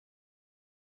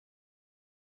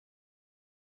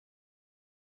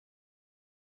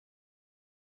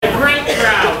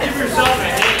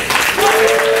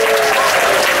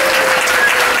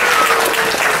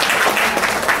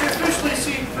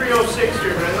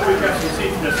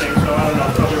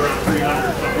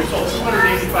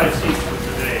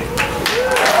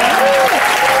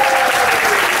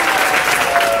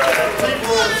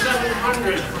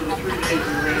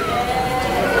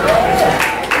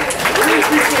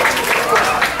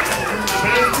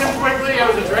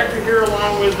director here,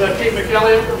 along with Kate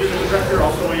McElliott, musical director,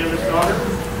 also my youngest daughter,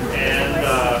 and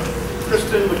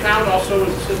Kristen LeCount, also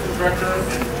is assistant director,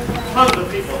 and tons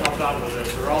of people helped out with this.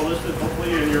 They're all listed,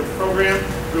 hopefully, in your program.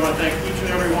 We want to thank each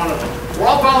and every one of them. We're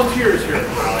all volunteers here at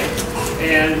Holly,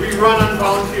 and we run on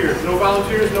volunteers. No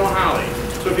volunteers, no Holly.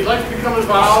 So if you'd like to become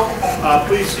involved,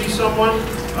 please see someone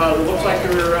that looks like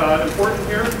they're important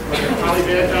here, like a Holly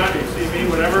badge on, you see me,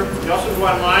 whatever. You also go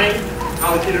online,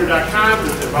 hollytheater.com,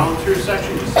 there's a volunteer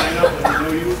section. You sign up and we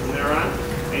know you from there on.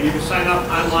 And you can sign up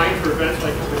online for events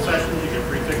like the concessions, you get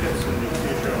free tickets, and you can see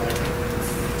a show.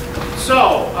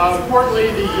 So,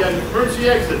 importantly, the emergency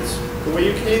exits. The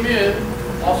way you came in,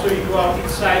 also you go out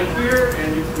each side here,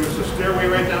 and there's a stairway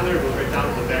right down there, it goes right down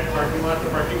to the back parking lot, the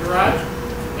parking garage.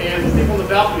 And the people in the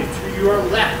balcony to your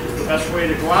left is the best way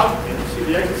to go out, and you see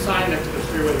the exit sign next to the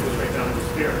stairway that goes right down the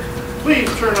stairs. Please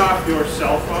turn off your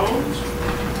cell phones,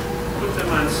 put them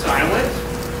on silent.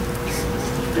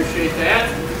 Appreciate that.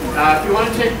 If you want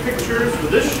to take pictures for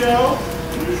this show,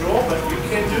 usual, but you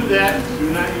can do that. Do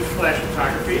not use flash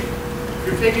photography. If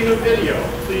you're taking a video,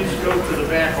 please go to the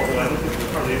back, although I don't think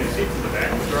there's probably any seats in the back,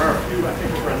 but there are a few, I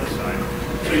think, over on this side.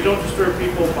 So you don't disturb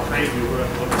people behind you who are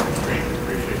looking at the screen. We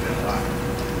appreciate that a lot.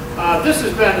 This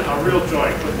has been a real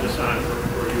joy putting this on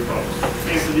for you folks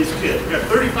and for these kids. We've got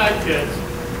 35 kids.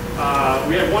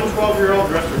 We have one 12-year-old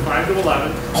dressed from 5 to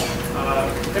 11.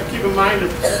 Have to keep in mind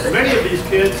that many of these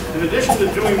kids, in addition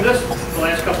to doing this the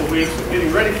last couple of weeks and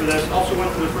getting ready for this, also went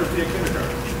for the first day of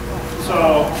kindergarten.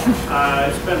 So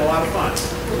it's been a lot of fun.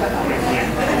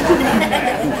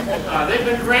 They've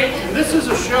been great, and this is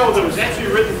a show that was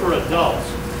actually written for adults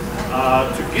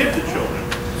to give to children.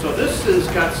 So this has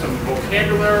got some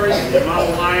vocabulary, and the amount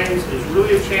of lines is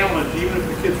really a challenge, even if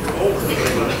the kids were older.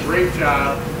 They've done a great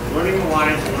job learning the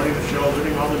lines, learning the show,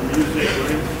 learning all the music,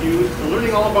 learning the cues, and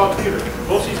learning all about theater.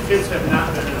 Most of these kids have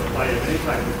not been in a play of any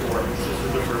type before. This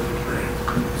is their first experience.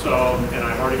 So, and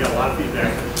I've already got a lot of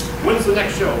feedback. When's the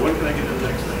next show? When can I get to the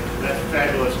next thing? And that's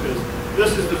fabulous, because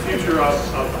this is the future of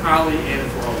Holly and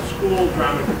for all the school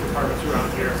drama departments around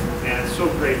here. And it's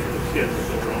so great for the kids to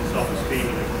build their own self-esteem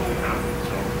and their own confidence.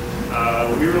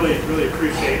 We really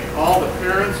appreciate all the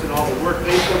parents and all the work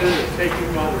they put into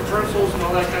taking all the rehearsals and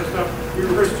all that kind of stuff. We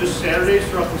rehearse just Saturdays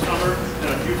throughout the summer and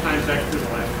a few times extra the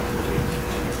last couple of weeks.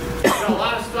 We've got a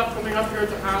lot of stuff coming up here at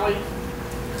the Holly.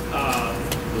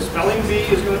 The Spelling Bee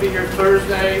is going to be here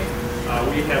Thursday.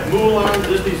 We have Mulan.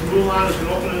 Disney's Mulan is going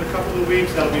to open in a couple of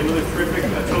weeks. That'll be another terrific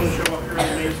children's show up here on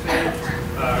the main stage.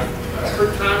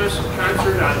 Kurt Thomas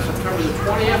concert on September the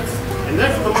 20th. And then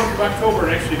for the month of October,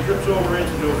 and actually drips over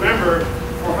into November,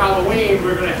 for Halloween,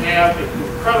 we're going to have an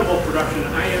incredible production,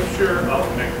 I am sure, of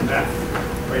Macbeth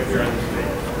right here on the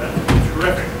stage. That's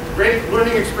terrific. Great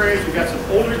learning experience. We've got some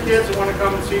older kids that want to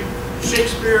come and see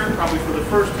Shakespeare, probably for the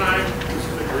first time. This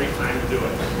is a great time to do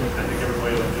it. I think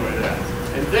everybody will enjoy that.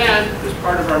 And then, as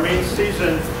part of our main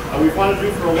season, we've wanted to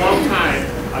do for a long time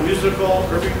a musical,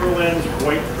 Irving Berlin's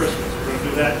White Christmas. We're going to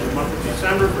do that in the month of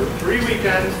December for 3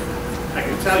 weekends. I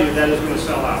can tell you that is going to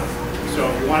sell out. So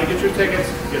if you want to get your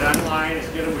tickets, get online and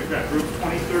get them. We've got groups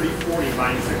 20, 30, 40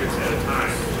 buying tickets at a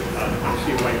time to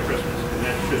see White Christmas. And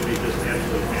that should be just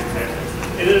absolutely fantastic.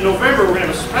 And in November, we're going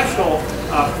to have a special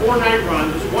 4-night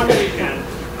run, just one weekend,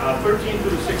 13th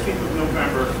through the 16th of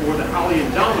November for the Holly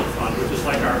Endowment Fund, which is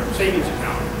like our savings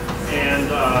account.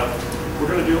 And we're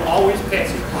going to do Always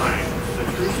Patsy Cline, which is a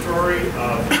true story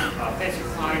of Patsy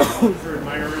Cline, her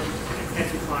admirers, and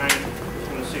Patsy Cline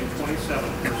 27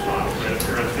 per song right up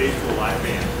here on stage with a live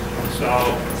band. So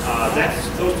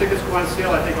those tickets go on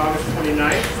sale, I think, August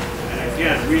 29th. And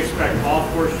again, we expect all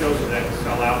 4 shows of that to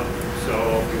sell out. So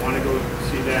if you want to go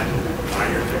see that,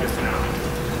 buy your tickets now.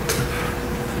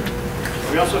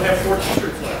 We also have 4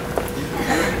 t-shirts left.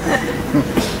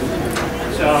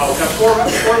 So we've got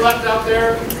 4 left out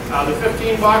there. They're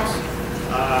 $15.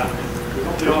 We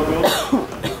hope they all go.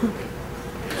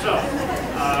 So.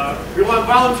 We want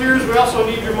volunteers. We also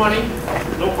need your money.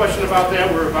 No question about that.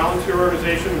 We're a volunteer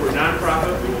organization. We're a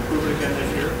nonprofit. We will prove it again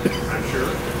this year, I'm sure.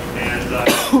 And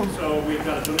so we've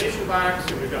got a donation box,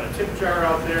 and we've got a tip jar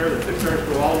out there. The tip jars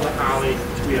go all over Holly.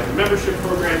 We have a membership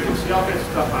program. You can see all kinds of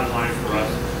stuff online for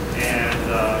us. And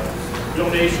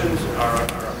donations are a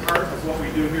part of what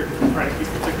we do here because we try to keep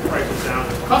the ticket prices down.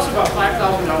 It costs about $5,000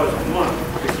 a month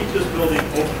to keep this building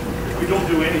open. We don't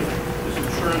do anything. There's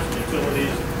insurance,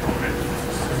 utilities, all kinds of stuff.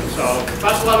 So it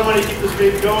costs a lot of money to keep this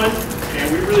baby going,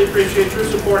 and we really appreciate your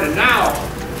support. And now,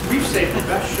 we've saved the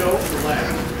best show for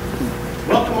last.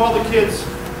 Welcome all the kids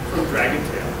from Dragon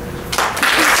Tail.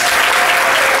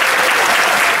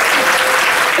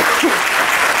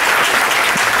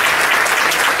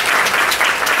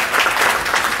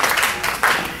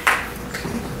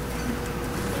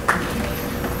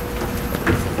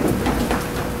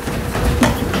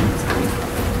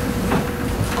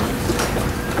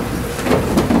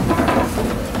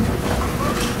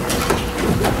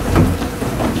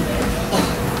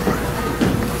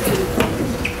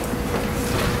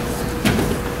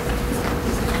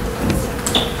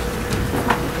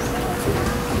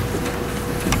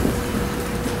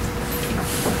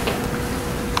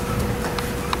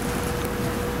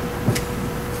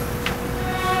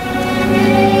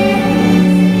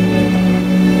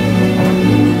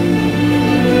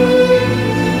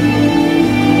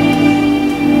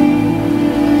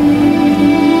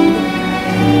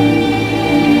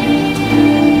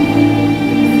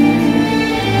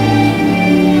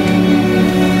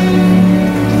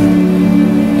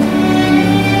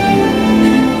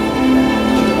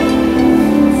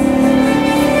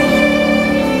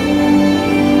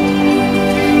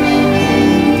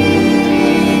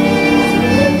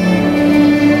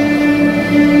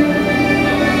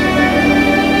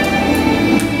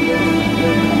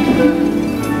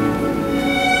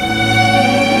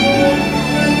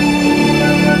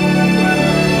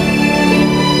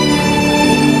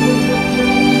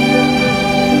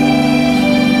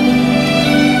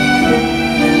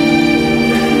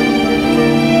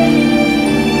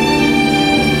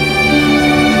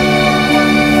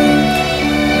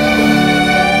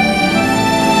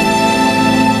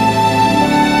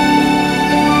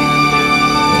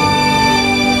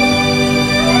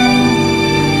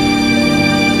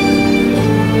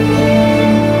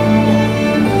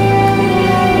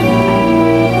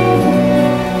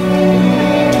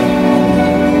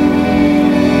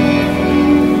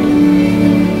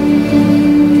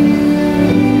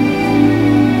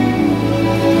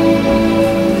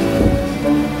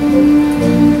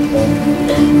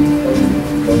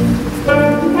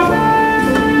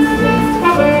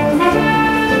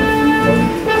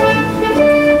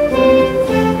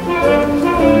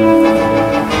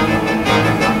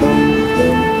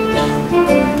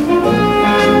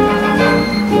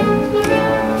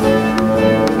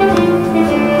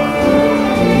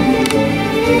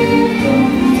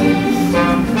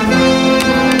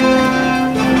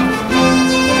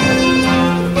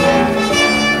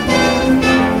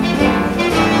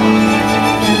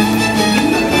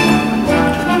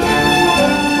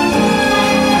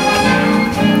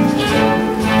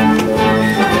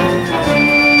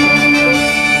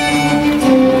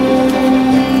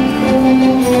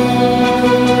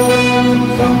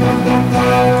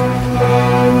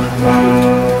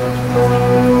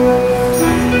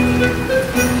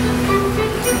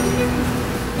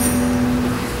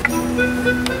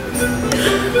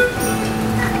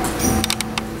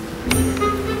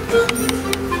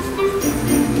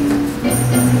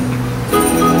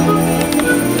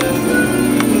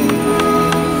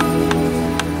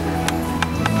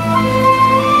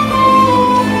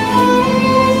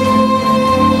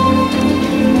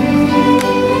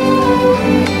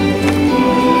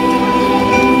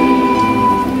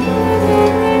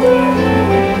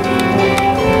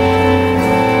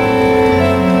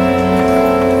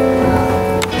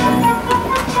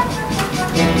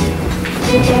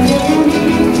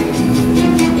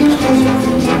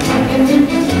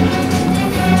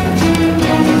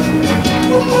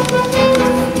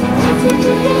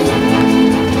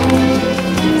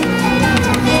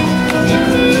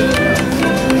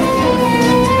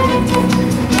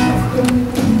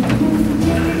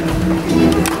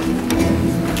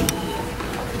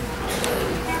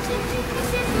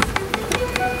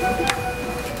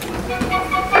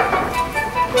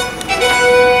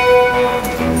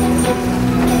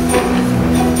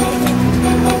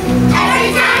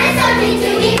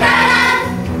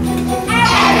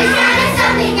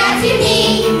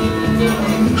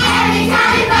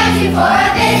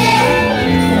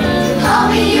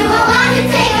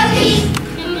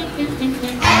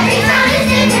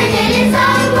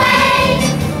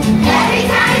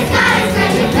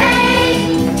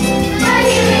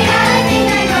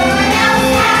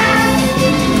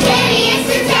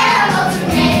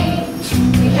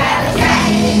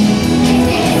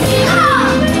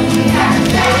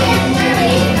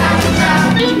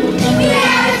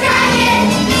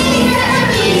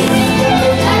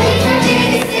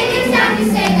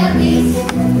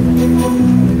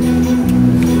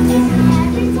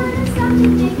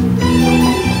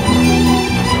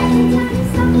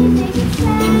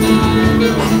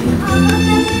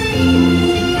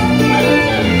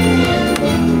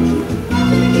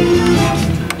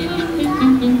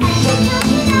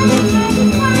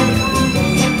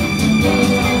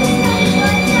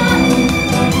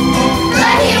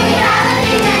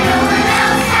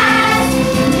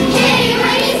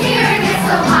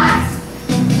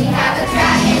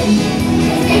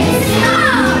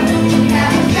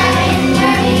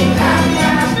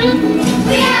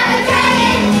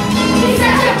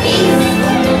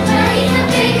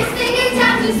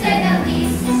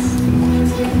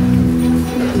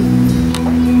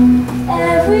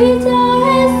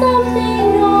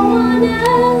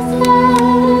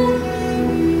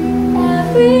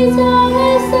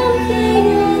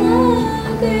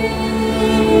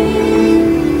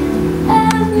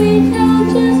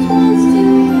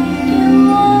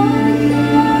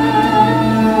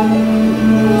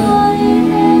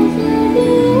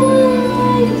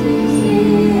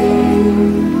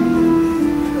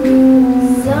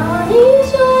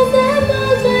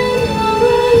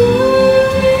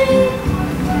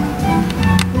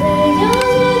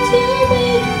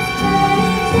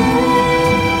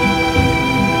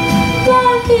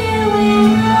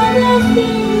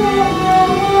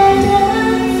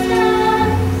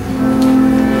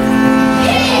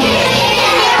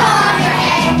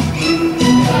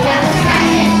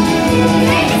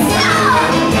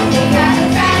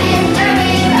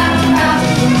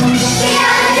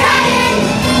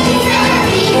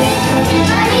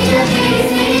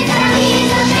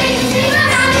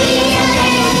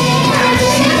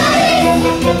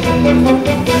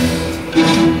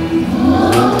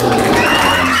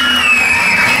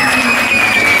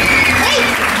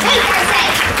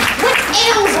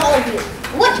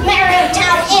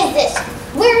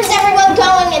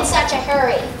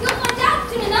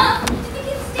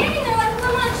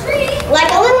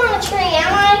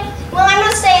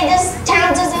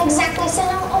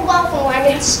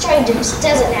 outrageous,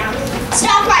 does it now?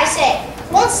 Stop, I say.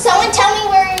 Won't someone tell me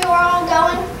where you are all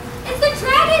going? It's the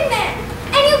Dragon Man,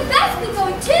 and you best be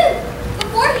going too,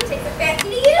 before he takes a fancy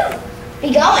to you.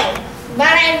 Be going,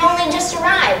 but I've only just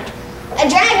arrived. A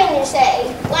dragon, you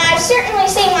say? Well, I've certainly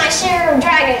seen my share of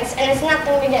dragons, and it's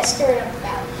nothing to get stirred up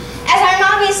about. As I'm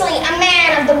obviously a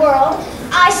man of the world,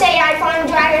 I say I find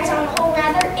dragons on the whole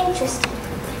rather interesting.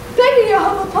 Begging your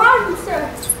humble pardon, sir,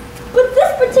 but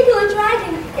this particular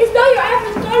dragon is not your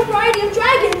average garden variety of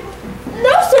dragon.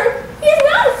 No, sir, he is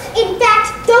not. In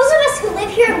fact, those of us who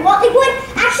live here in Whatelywood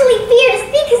actually fear to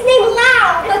speak his name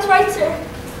aloud. That's right, sir.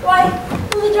 Why,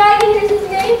 when the dragon hears his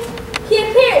name, he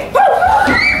appears.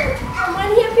 And when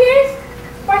he appears,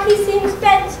 why he seems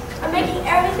bent on making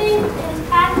everything in his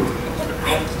path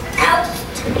out.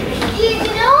 He is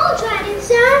an old dragon,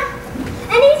 sir,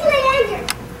 and easily angered.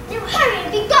 Now hurry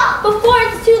and be gone before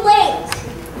it's too late.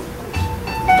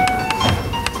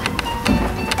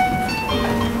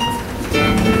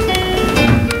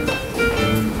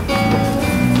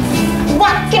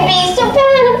 What could be so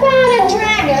bad about a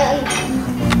dragon?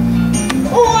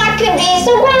 What could be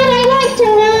so bad, I'd like to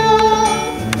know.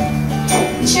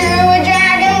 True, a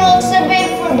dragon looks a bit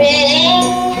forbidding,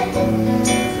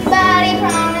 but he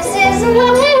promises a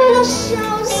little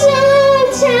show. So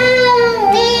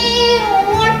tell me,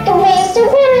 what could be so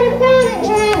bad about a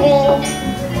dragon?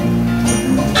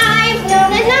 I've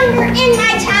known a number in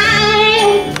my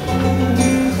time,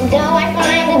 though I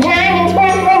find the dragon's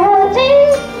breath revolting.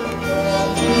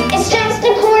 It's just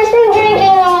a course from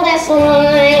drinking all this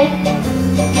wine.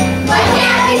 But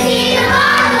can't we see the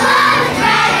marvel of the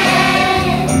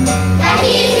dragon? That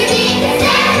he's unique and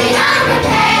standing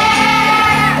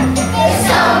unprepared. There's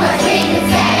so much we can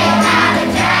say about the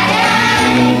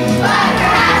dragon, but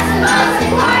perhaps the most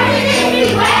important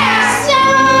is beware. So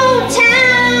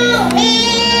tell me,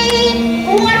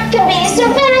 what could be so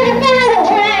bad about a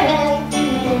dragon?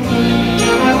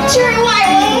 True, I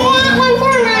wouldn't want one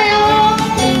for my own,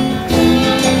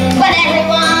 but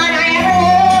everyone I ever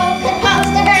knew could post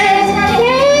the greatest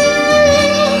review.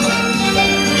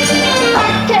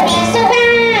 What could be so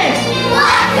bad?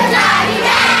 What could I be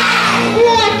bad?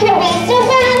 What could be so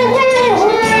bad about a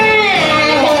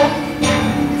dragon?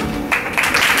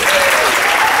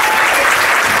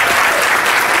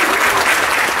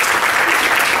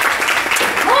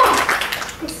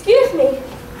 Oh, excuse me.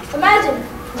 Imagine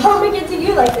bumping into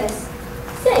you like this.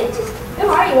 Say, just who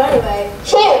are you anyway?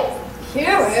 Hugh,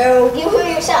 Hero. you who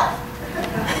yourself?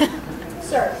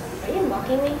 Sir, are you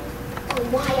mocking me? Oh,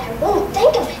 why, I won't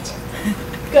think of it.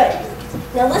 Good.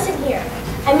 Now listen here.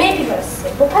 I may be but a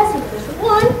simple peasant, but there's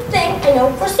one thing I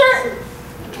know for certain.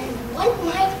 And what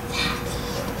might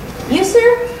that You,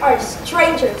 sir, are a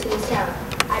stranger to this town.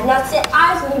 I've not set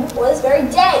eyes on you before this very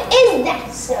day. be? Is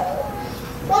that so?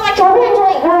 Well, I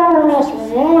congratulate you on this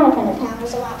remark of the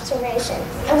powers of observation.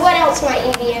 And what else might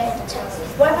you be able to tell me?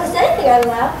 What if I said anything out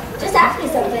loud? Just ask me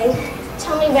something.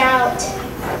 Tell me about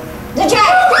the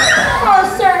dragon. Oh,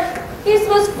 sir, he's the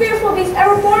most fearful beast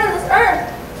ever born on this earth.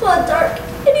 Full of dark,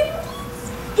 and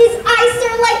His eyes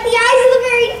are like the eyes of the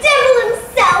very devil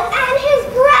himself. And his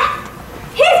breath.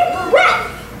 His breath.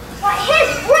 Why, his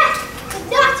breath could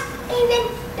not even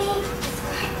be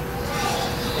described.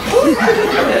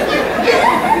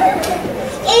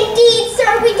 Indeed, sir,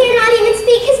 we dare not even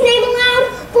speak his name aloud,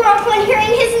 for upon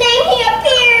hearing his name he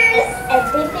appears.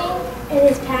 everything in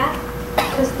his path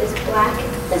was as black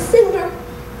as cinder.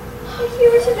 If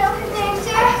you were to know his name,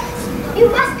 sir, you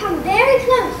must come very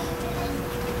close,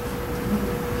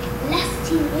 lest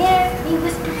he hear me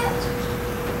whisper out.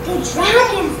 The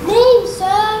dragon's name,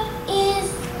 sir, is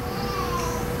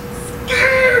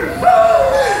Scam.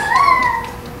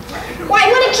 Why,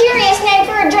 what a curious name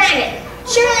for a dragon.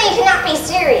 Surely you cannot be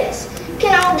serious.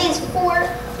 Can all these poor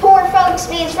folks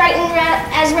be as frightened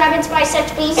as rabbits by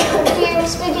such beasts for fear of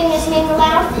speaking his name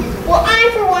aloud? Well, I,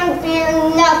 for one, fear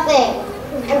nothing,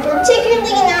 and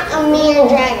particularly not a mere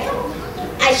dragon.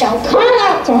 I shall call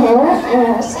out to him, and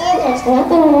you'll see there's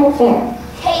nothing to fear.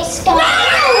 Hey, Scum.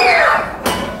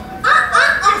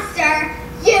 Sir,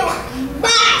 you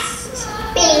must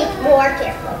be more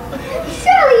careful.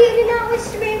 Surely you do not wish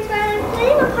to bring fire and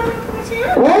flame upon our poor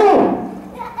town?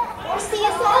 Or see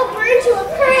us all burn to a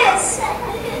crisp?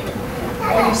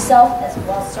 And yourself as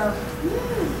well, sir.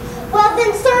 Well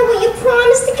then, sir, will you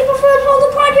promise to keep before